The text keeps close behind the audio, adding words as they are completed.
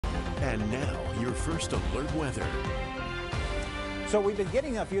And now, your first alert weather. So we've been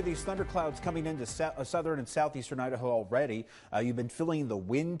getting a few of these thunderclouds coming into southern and southeastern Idaho already. You've been feeling the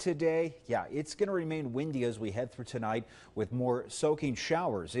wind today. Yeah, it's going to remain windy as we head through tonight with more soaking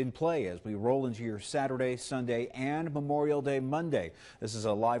showers in play as we roll into your Saturday, Sunday, and Memorial Day Monday. This is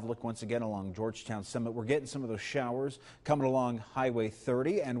a live look once again along Georgetown Summit. We're getting some of those showers coming along Highway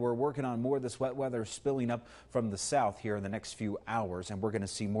 30, and we're working on more of this wet weather spilling up from the south here in the next few hours. And we're going to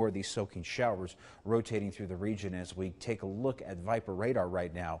see more of these soaking showers rotating through the region as we take a look at Viper radar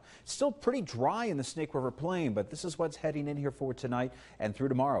right now. Still pretty dry in the Snake River Plain, but this is what's heading in here for tonight and through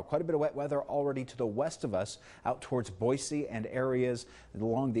tomorrow. Quite a bit of wet weather already to the west of us out towards Boise and areas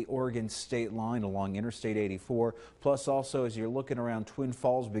along the Oregon state line along Interstate 84. Plus also as you're looking around Twin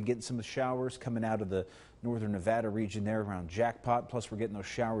Falls, we've been getting some of the showers coming out of the northern Nevada region there around Jackpot. Plus we're getting those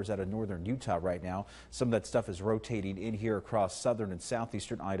showers out of northern Utah right now. Some of that stuff is rotating in here across southern and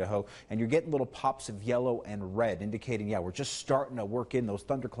southeastern Idaho, and you're getting little pops of yellow and red indicating, yeah, we're just starting to work in those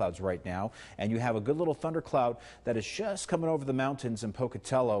thunderclouds right now. And you have a good little thundercloud that is just coming over the mountains in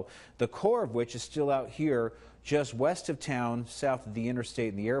Pocatello, the core of which is still out here just west of town, south of the interstate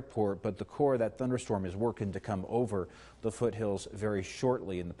and the airport, but the core of that thunderstorm is working to come over the foothills very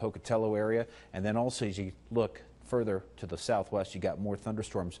shortly in the Pocatello area. And then also as you look further to the southwest, you got more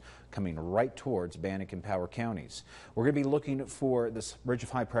thunderstorms coming right towards Bannock and Power counties. We're going to be looking for this ridge of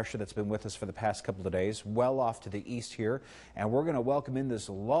high pressure that's been with us for the past couple of days, well off to the east here, and we're going to welcome in this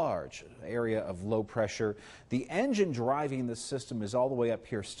large area of low pressure. The engine driving this system is all the way up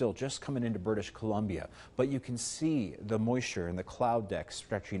here still, just coming into British Columbia, but you can see the moisture in the cloud deck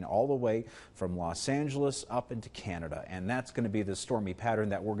stretching all the way from Los Angeles up into Canada, and that's going to be the stormy pattern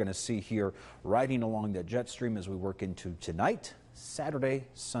that we're going to see here riding along the jet stream as we work into tonight, Saturday,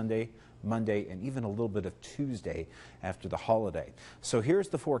 Sunday, Monday, and even a little bit of Tuesday after the holiday. So here's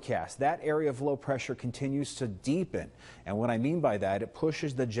the forecast. That area of low pressure continues to deepen. And what I mean by that, it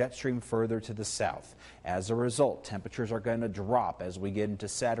pushes the jet stream further to the south. As a result, temperatures are going to drop as we get into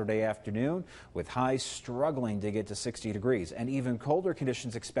Saturday afternoon, with highs struggling to get to 60 degrees. And even colder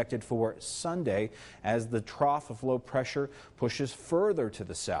conditions expected for Sunday as the trough of low pressure pushes further to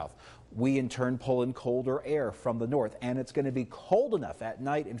the south. We in turn pull in colder air from the north, and it's going to be cold enough at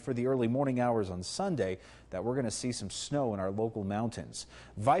night and for the early morning hours on Sunday that we're going to see some snow in our local mountains.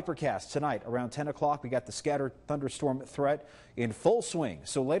 Vipercast tonight around 10 o'clock. We got the scattered thunderstorm threat in full swing.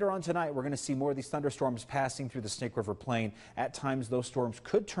 So later on tonight, we're going to see more of these thunderstorms passing through the Snake River Plain. At times, those storms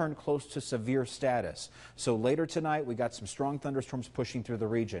could turn close to severe status. So later tonight, we got some strong thunderstorms pushing through the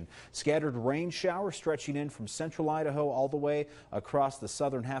region. Scattered rain showers stretching in from central Idaho all the way across the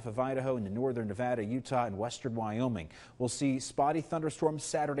southern half of Idaho into northern Nevada, Utah, and western Wyoming. We'll see spotty thunderstorms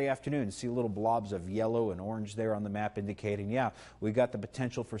Saturday afternoon. See little blobs of yellow and orange there on the map indicating, yeah, we got the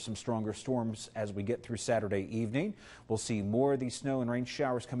potential for some stronger storms as we get through Saturday evening. We'll see more of these snow and rain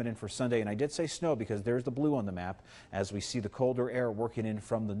showers coming in for Sunday. And I did say snow because there's the blue on the map as we see the colder air working in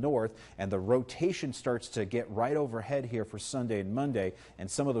from the north, and the rotation starts to get right overhead here for Sunday and Monday. And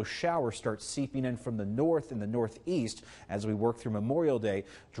some of those showers start seeping in from the north and the northeast as we work through Memorial Day,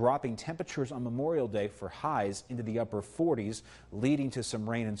 dropping temperatures on Memorial Day for highs into the upper 40s, leading to some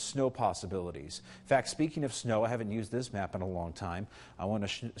rain and snow possibilities. In fact, speaking of snow, I haven't used this map in a long time. I want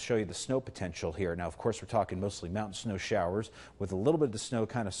to show you the snow potential here. Now, of course, we're talking mostly mountain snow showers with a little bit of the snow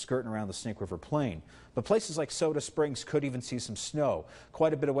kind of skirting around the Snake River Plain. But places like Soda Springs could even see some snow.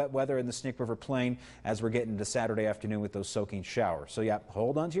 Quite a bit of wet weather in the Snake River Plain as we're getting to Saturday afternoon with those soaking showers. So yeah,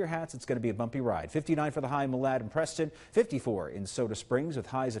 hold on to your hats. It's going to be a bumpy ride. 59 for the high in Malad and Preston, 54 in Soda Springs with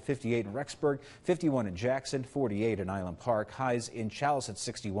highs of 58 in Rexburg, 51 in Jackson, 48 in Island Park, highs in Challis at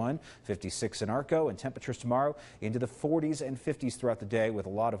 61, 56 in Arco, and temperatures tomorrow into the 40s and 50s throughout the day with a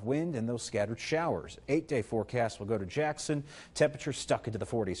lot of wind and those scattered showers. 8-day forecast will go to Jackson. Temperatures stuck into the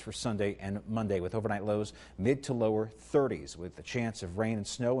 40s for Sunday and Monday with overnight lows mid to lower 30s with the chance of rain and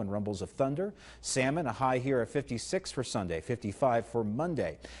snow and rumbles of thunder. Salmon, a high here of 56 for Sunday, 55 for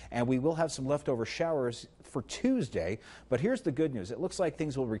Monday. And we will have some leftover showers for Tuesday, but here's the good news. It looks like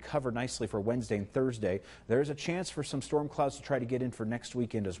things will recover nicely for Wednesday and Thursday. There's a chance for some storm clouds to try to get in for next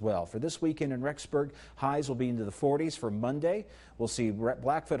weekend as well. For this weekend in Rexburg, highs will be into the 40s for Monday. We'll see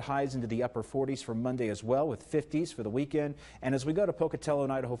Blackfoot highs into the upper 40s for Monday as well, with 50s for the weekend. And as we go to Pocatello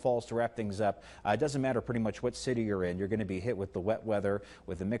and Idaho Falls to wrap things up, it doesn't matter pretty much what city you're in. You're going to be hit with the wet weather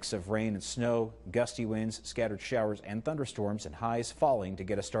with a mix of rain and snow, gusty winds, scattered showers and thunderstorms, and highs falling to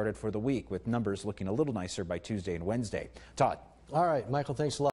get us started for the week, with numbers looking a little nicer by Tuesday and Wednesday. Todd. All right, Michael, thanks a lot.